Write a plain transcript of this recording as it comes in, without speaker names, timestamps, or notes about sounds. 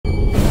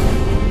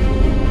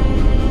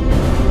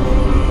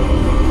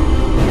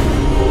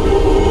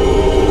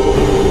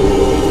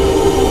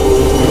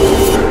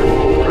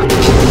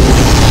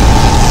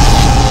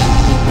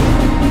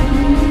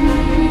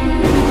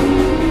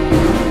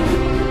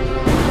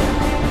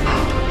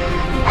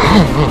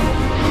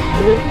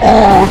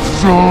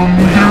Awesome,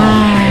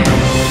 dude!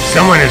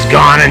 Someone has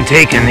gone and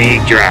taken the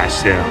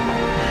Yggdrasil.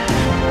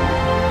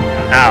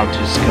 I'll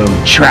just go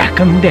track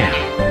them down.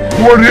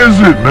 What is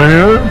it,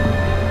 man?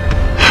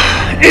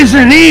 It's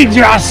an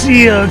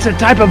Yggdrasil. It's a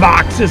type of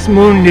oxus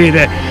mundi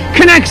that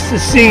connects the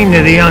seen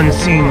to the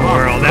unseen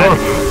world. Look!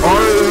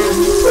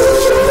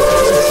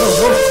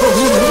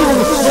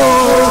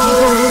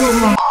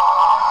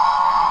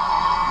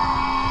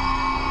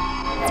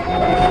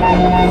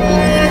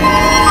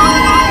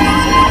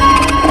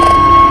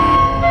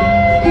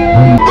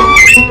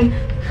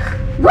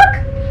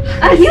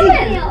 A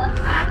human!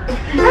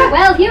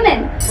 Well,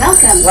 human,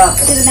 welcome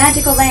to the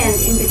magical land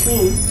in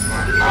between.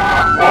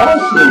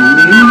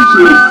 Awesome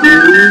music,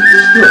 dude.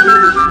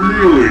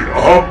 Really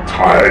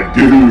uptight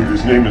dude.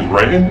 His name is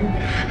Randy.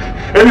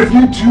 And if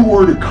you two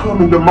were to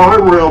come into my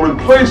realm and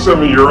play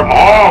some of your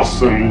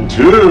awesome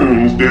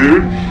tunes,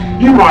 dude,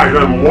 you might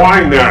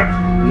unwind that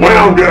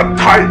wound up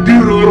tight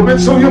dude a little bit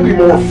so he'll be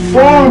more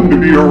fun to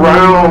be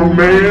around,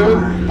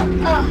 man.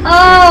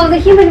 Oh, the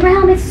human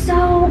realm is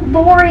so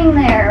boring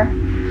there.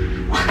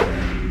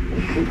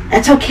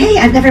 That's okay,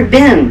 I've never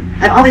been.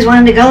 I've always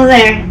wanted to go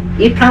there.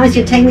 You promised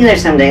you'd take me there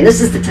someday. This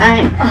is the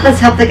time. Let's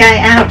help the guy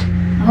out.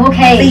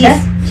 Okay,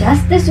 Please.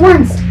 just this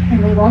once,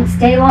 and we won't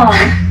stay long.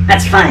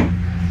 That's fine.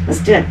 Let's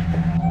do it.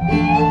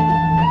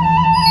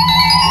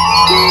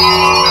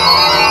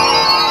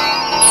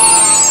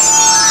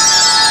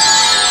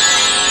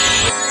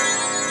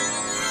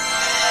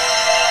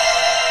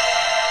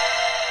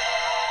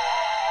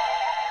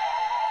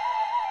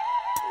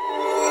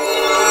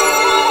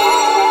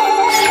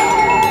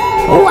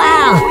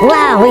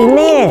 Wow, we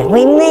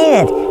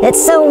made it, It's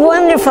so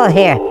wonderful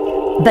here.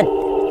 But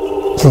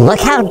look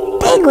how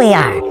big we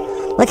are.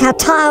 Look how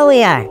tall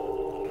we are.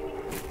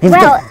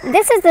 Well,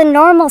 this is the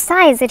normal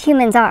size that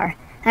humans are.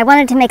 I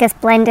wanted to make us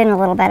blend in a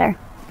little better.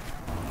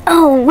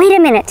 Oh, wait a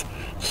minute.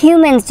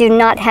 Humans do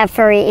not have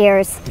furry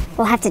ears.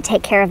 We'll have to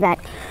take care of that.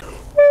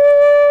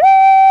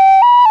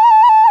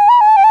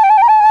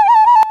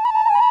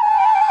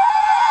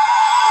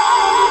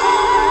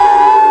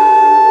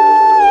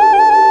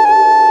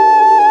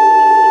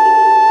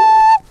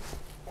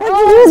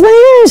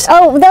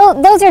 Oh,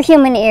 those are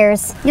human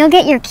ears. You'll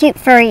get your cute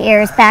furry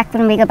ears back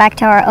when we go back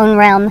to our own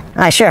realm.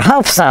 I sure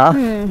hope so.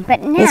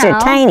 But now, these are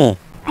tiny.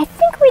 I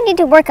think we need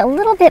to work a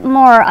little bit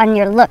more on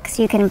your look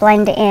so you can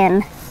blend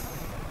in.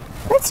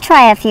 Let's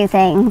try a few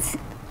things.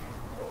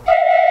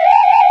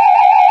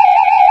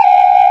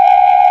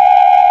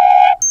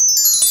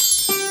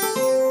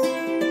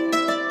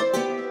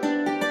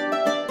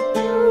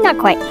 Not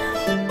quite.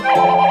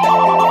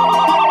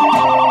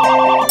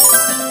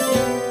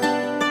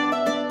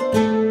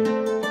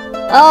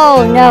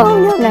 Oh, no.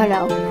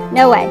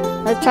 No way.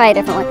 Let's try a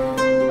different one.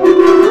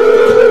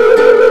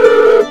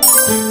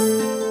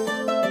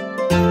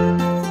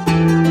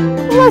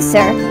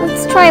 Closer.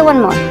 Let's try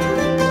one more.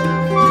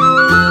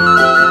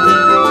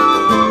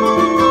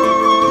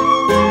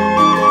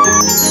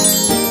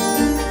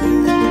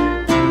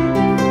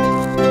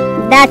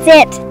 That's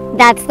it.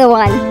 That's the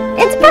one.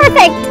 It's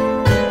perfect.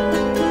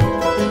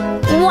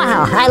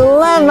 Wow, I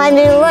love my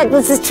new look.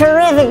 This is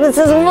terrific. This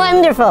is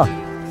wonderful.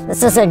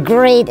 This is a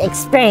great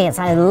experience.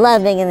 I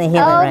love being in the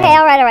human realm. Okay,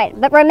 all right.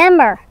 But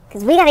remember,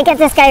 because we got to get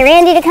this guy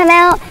Randy to come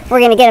out. We're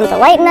going to get him to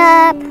lighten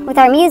up with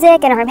our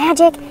music and our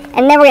magic.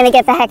 And then we're going to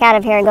get the heck out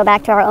of here and go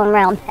back to our own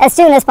realm as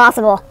soon as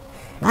possible.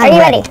 Are you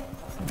ready?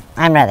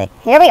 I'm ready.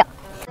 Here we go.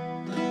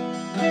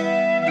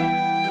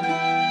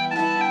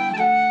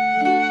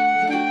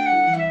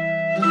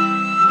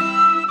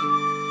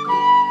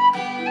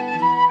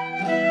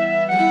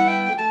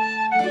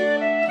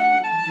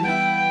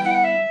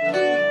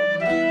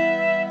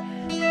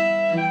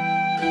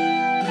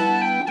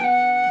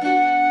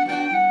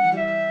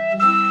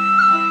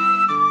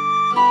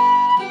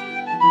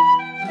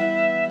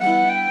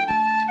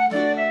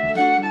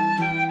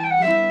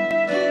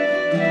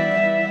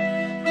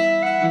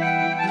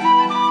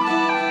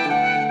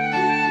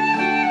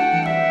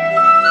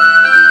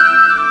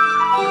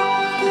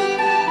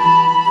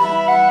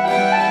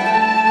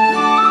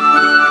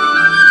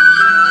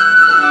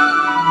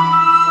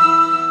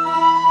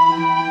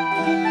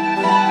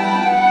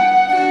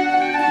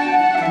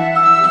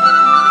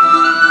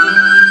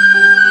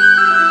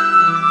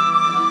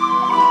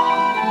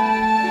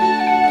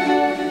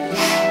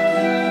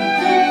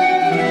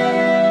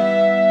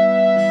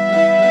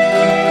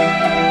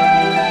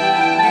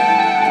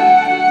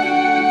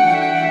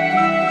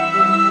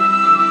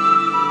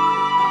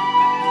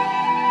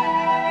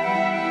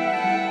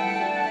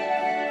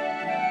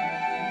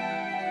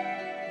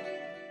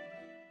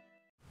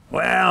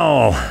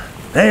 Well,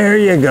 there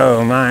you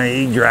go, my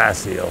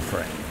Yggdrasil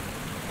friend.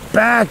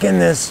 Back in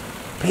this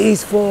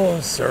peaceful,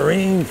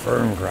 serene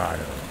fern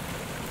grotto,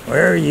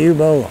 where you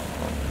belong.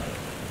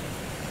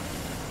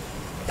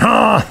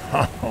 Oh,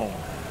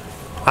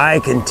 I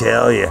can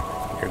tell you're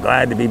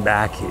glad to be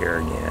back here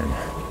again.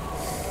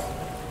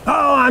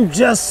 Oh, I'm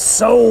just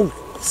so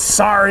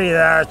sorry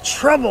that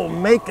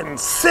trouble-making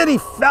city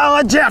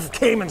fella Jeff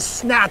came and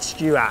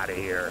snatched you out of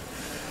here.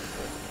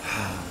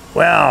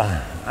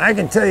 Well, I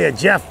can tell you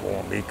Jeff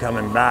won't be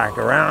coming back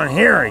around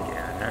here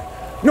again,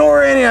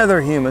 nor any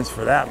other humans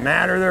for that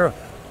matter.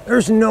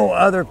 There's no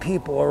other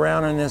people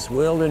around in this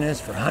wilderness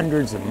for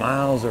hundreds of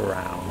miles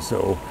around,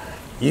 so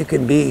you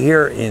can be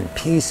here in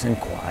peace and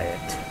quiet.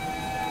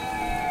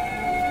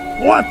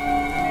 What?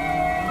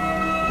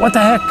 What the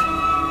heck?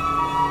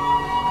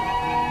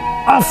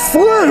 A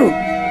flute!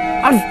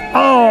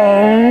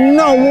 Oh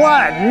no,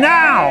 what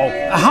now?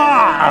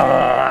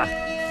 Aha!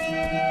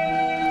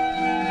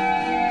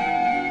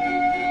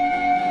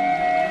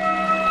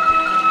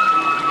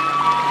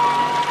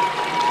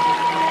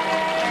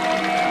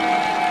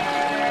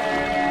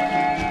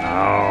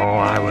 Oh,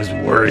 I was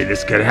worried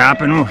this could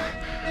happen.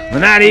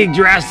 When that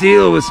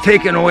Yggdrasil was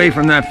taken away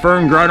from that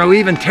fern grotto,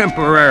 even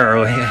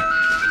temporarily,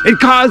 it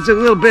caused a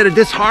little bit of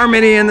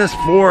disharmony in this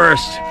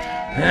forest.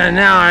 And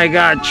now I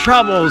got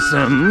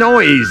troublesome,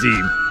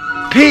 noisy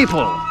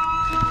people.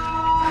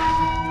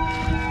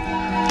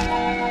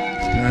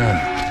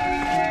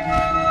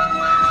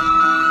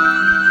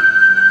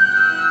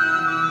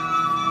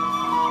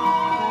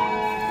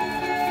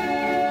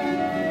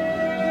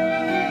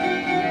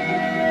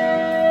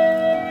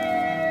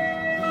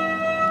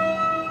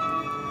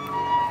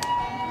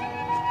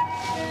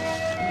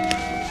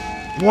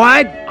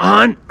 What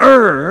on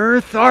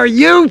earth are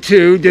you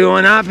two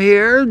doing up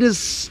here,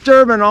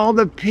 disturbing all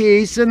the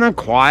peace and the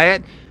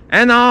quiet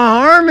and the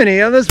harmony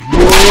of this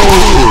world?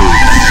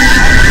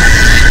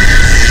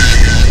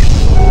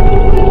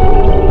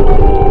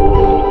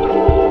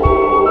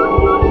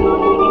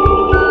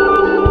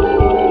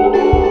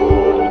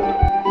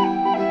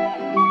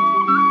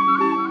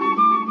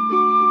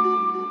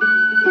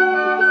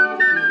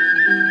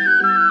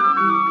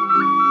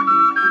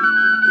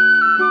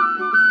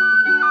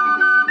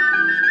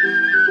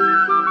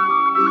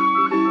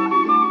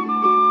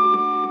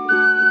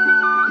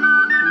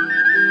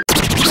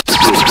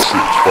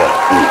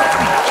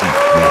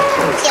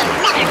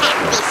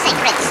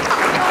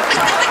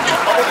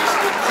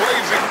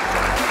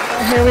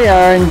 Here we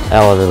are in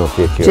Elemental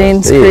future.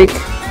 James Creek.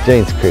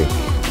 James Creek.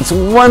 It's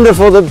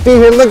wonderful to be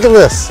here. Look at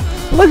this.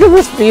 Look at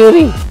this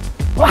beauty.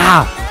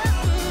 Wow.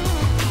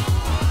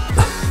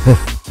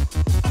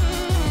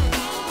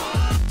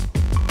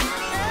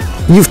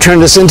 You've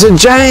turned us into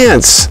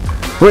giants.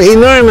 We're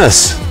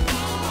enormous.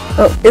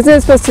 Oh, isn't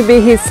it supposed to be,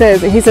 he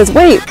says,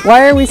 wait,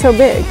 why are we so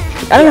big?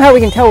 I don't know how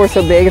we can tell we're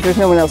so big if there's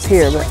no one else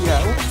here, but.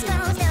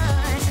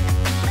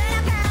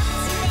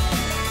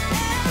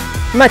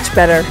 Much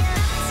better.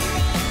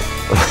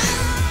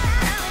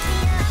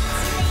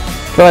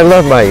 But I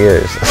love my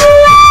ears.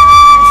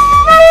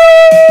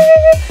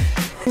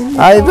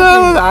 I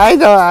know.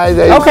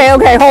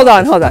 Okay, hold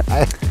on.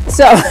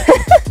 So,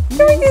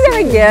 can we do that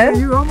again?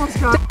 You almost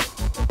got.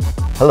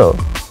 Hello.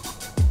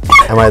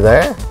 Am I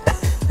there?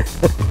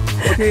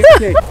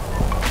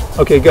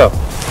 Okay, go.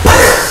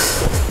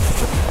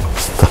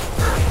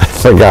 I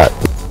forgot.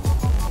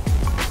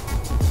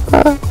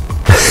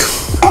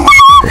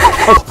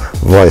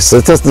 Voice.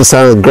 It doesn't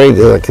sound great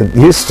like it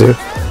used to.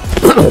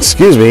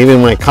 Excuse me,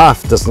 even my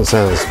cough doesn't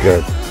sound as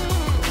good.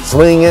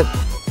 Swing it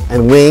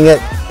and wing it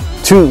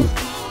too.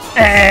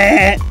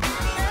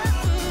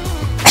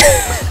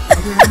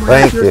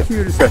 Thank you.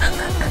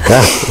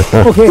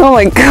 Okay. Oh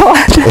my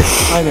God.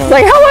 I know.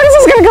 Like, how long is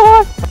this gonna go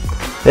on?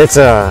 It's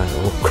a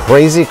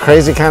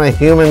crazy kind of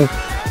human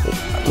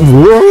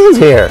world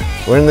here.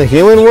 We're in the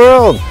human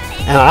world,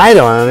 and I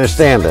don't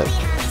understand it.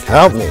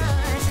 Help me.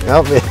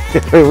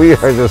 We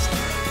are just.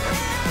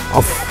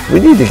 Oh, we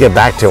need to get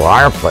back to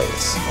our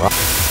place.